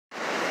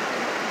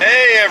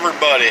Hey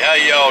everybody, how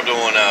y'all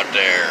doing out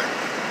there?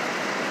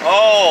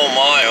 Oh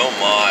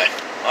my,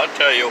 I'll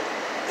tell you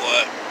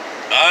what,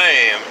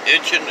 I am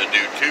itching to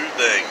do two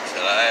things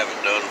that I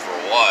haven't done for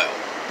a while.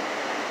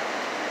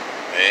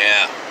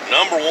 Yeah,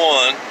 number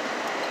one,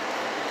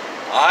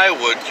 I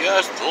would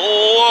just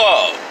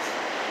love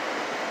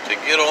to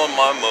get on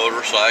my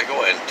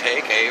motorcycle and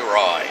take a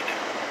ride.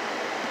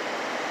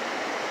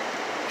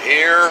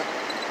 Here,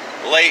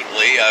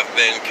 lately, I've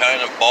been kind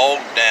of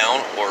bogged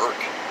down at work.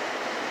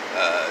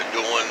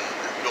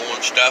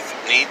 Doing stuff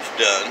that needs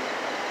done,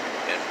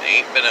 and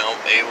ain't been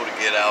able to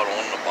get out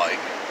on the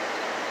bike.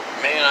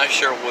 Man, I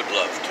sure would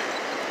love to.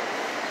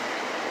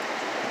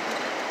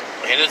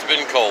 And it's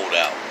been cold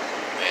out,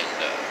 and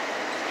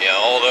yeah,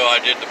 although I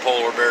did the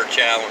Polar Bear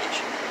Challenge,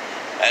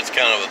 that's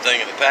kind of a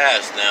thing of the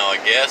past now, I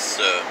guess.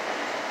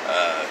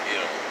 You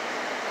know,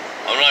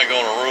 I'm not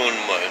going to ruin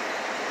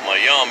my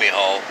Yami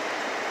haul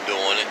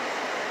doing it,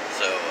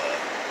 so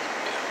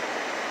you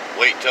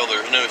know, wait till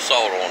there's no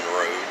salt on the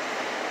road.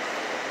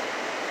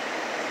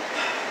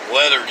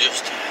 Weather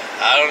just,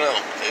 I don't know,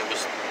 it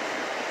was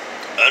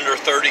under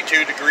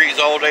 32 degrees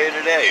all day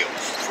today. It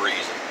was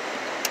freezing.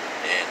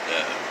 And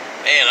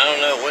man, I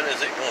don't know, when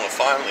is it going to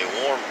finally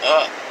warm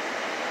up?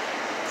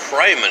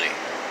 Criminy.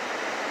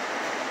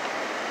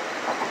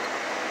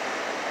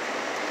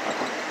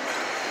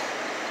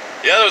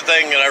 The other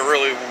thing that I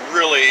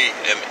really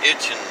am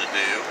itching to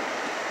do,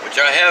 which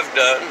I have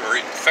done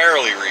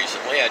fairly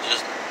recently,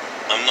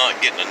 I'm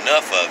not getting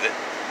enough of it,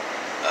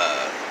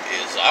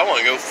 is I want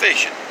to go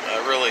fishing. I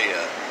really,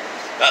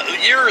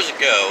 years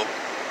ago,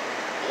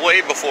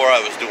 way before I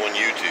was doing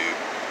YouTube,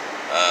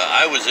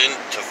 I was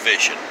into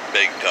fishing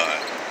big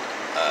time.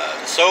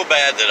 So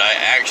bad that I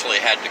actually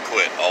had to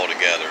quit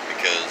altogether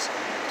because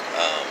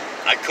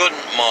I couldn't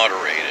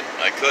moderate it.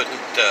 I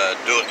couldn't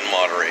do it in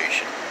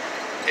moderation.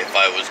 If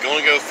I was going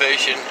to go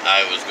fishing,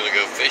 I was going to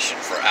go fishing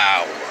for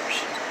hours,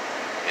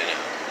 you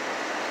know.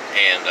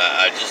 And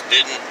I just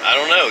didn't, I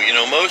don't know, you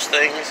know, most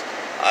things,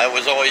 I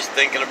was always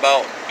thinking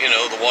about, you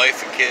know, the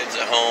wife and kids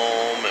at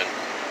home and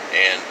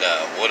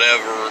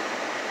whatever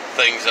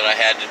things that I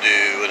had to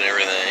do and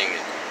everything,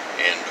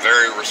 and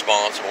very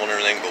responsible and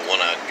everything. But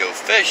when I'd go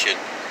fishing,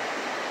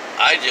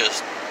 I just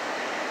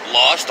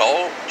lost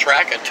all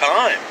track of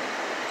time.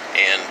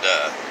 And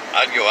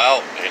I'd go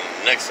out, and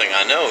next thing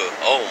I know,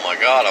 oh my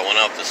God, I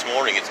went out this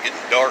morning, it's getting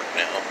dark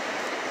now,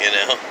 you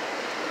know.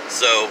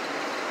 So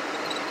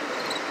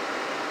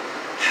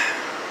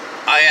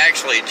I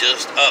actually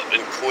just up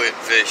and quit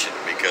fishing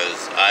because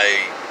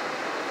I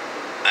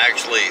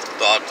actually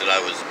thought that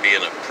I was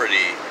being a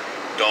pretty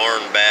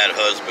darn bad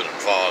husband and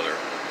father,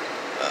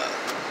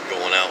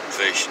 going out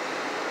fishing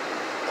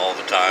all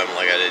the time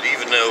like I did,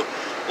 even though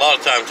a lot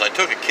of times I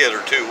took a kid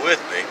or two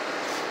with me.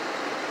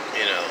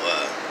 You know,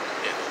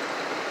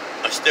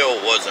 I still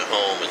wasn't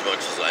home as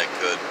much as I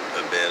could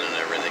have been and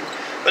everything.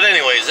 But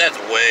anyways, that's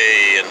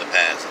way in the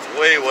past. It's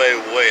way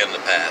in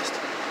the past.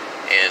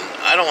 And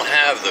I don't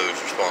have those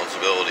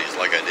responsibilities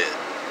like I did.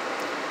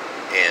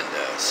 And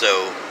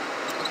so,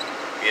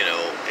 you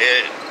know,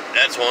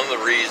 that's one of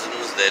the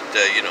reasons that,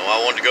 you know, I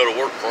wanted to go to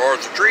work for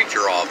Arthur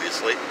Treacher,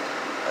 obviously,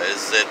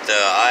 is that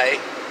I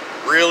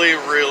really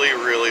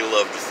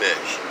love to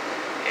fish.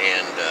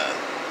 And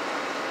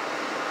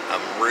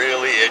I'm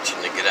really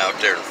itching to get out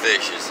there and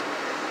fish. It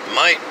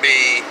might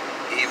be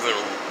even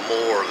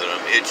more than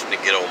I'm itching to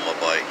get on my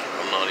bike.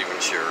 I'm not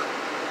even sure.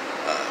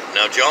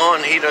 Now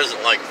John, he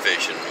doesn't like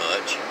fishing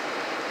much,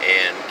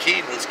 and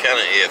Keaton's kind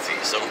of iffy.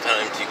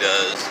 Sometimes he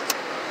does,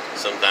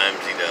 sometimes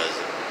he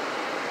doesn't.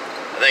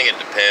 I think it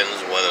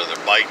depends whether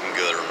they're biting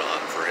good or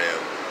not for him.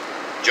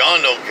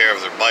 John don't care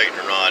if they're biting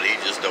or not, he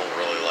just don't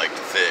really like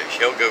to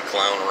fish. He'll go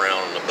clown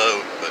around on the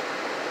boat, but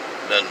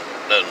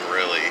doesn't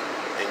really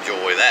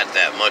enjoy that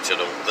much, I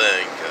don't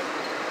think.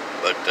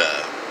 But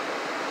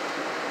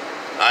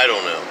I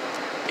don't know.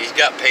 He's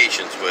got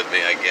patience with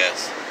me, I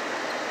guess.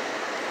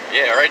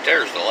 Yeah, right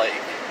there's the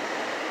lake.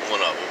 One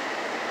of them.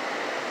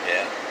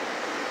 Yeah.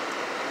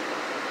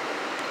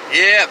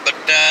 Yeah, but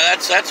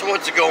that's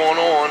what's going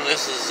on.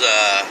 This is,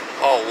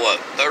 oh, what,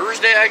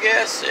 Thursday, I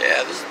guess?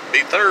 Yeah, this would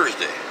be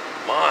Thursday.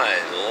 My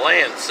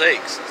land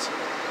sakes. It's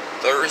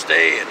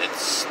Thursday, and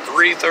it's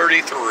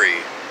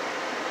 3:33.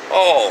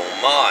 Oh,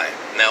 my.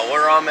 Now,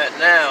 where I'm at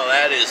now,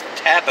 that is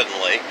Tappan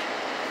Lake.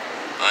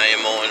 I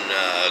am on,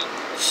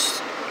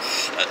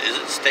 is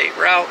it State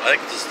Route? I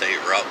think it's State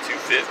Route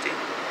 250.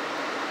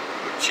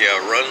 Which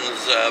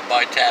runs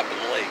by Tappan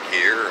Lake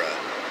here.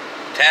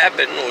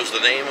 Tappan was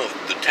the name of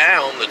the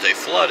town that they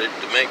flooded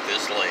to make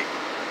this lake.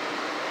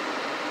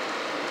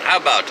 How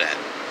about that?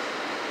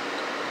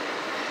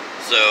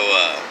 So,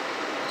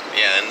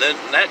 yeah, and then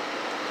that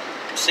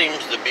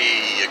seems to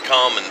be a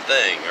common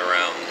thing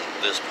around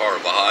this part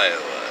of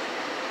Ohio,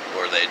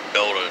 where they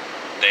build a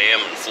dam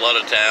and flood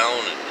a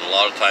town, and a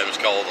lot of times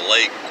call the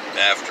lake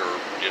after,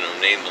 you know,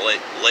 name the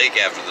lake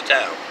after the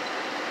town.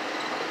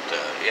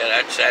 Yeah,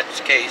 that's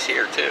the case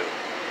here too.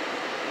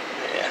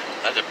 Yeah,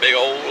 that's a big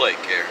old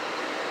lake here,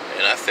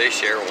 and I fish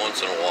here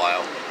once in a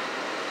while.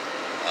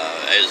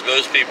 As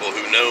most people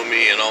who know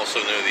me and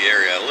also know the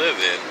area I live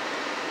in,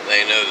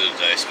 they know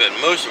that I spend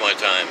most of my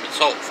time at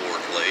Salt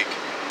Fork Lake.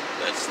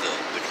 That's the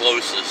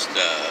closest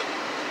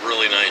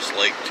really nice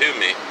lake to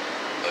me.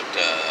 But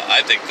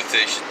I think the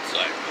fishing's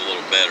like a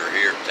little better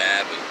here at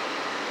Tabin.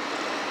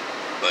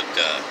 But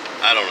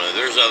I don't know,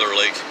 there's other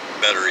lakes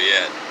better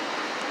yet.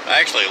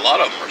 Actually, a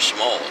lot of them are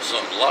small. So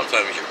a lot of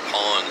times your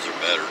ponds are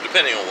better,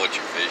 depending on what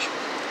you're fishing.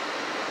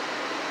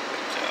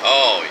 But,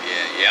 oh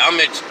yeah, I'm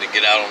itching to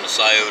get out on the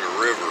Scioto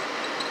River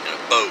in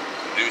a boat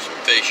and do some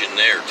fishing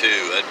there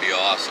too. That'd be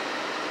awesome.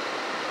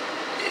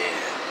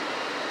 Yeah.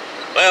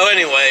 Well,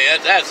 anyway,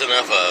 that's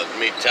enough of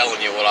me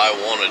telling you what I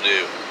want to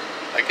do.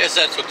 I guess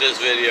that's what this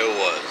video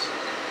was.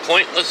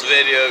 Pointless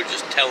video,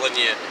 just telling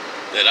you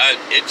that I'm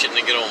itching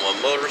to get on my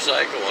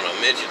motorcycle and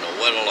I'm itching to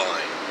wet a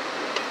line.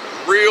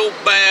 Real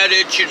bad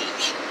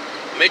itchings.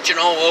 I'm itching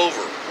all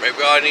over.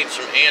 Maybe I need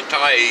some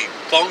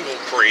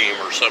anti-fungal cream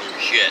or some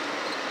shit.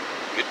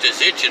 Get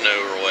this itching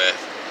over with.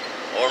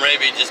 Or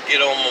maybe just get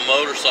on my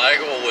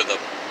motorcycle with a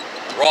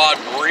rod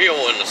and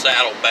reel in the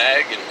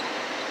saddlebag and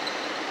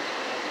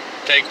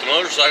take the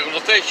motorcycle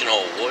to the fishing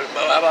hole.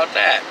 How about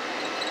that?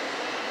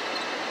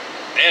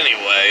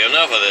 Anyway,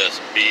 enough of this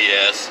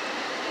BS.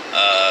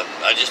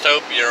 I just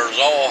hope you're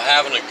all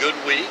having a good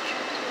week.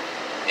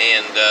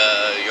 And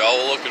you're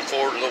all looking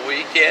forward to the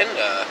weekend.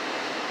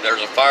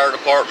 There's a fire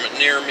department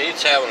near me.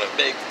 It's having a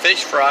big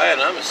fish fry,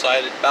 and I'm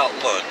excited about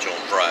lunch on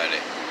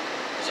Friday.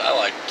 Because I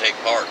like to take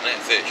part in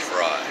that fish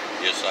fry.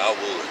 Yes, I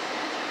would.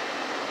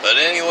 But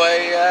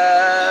anyway,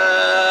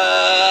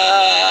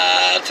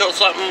 until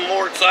something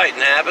more exciting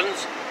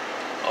happens,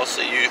 I'll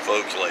see you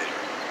folks later.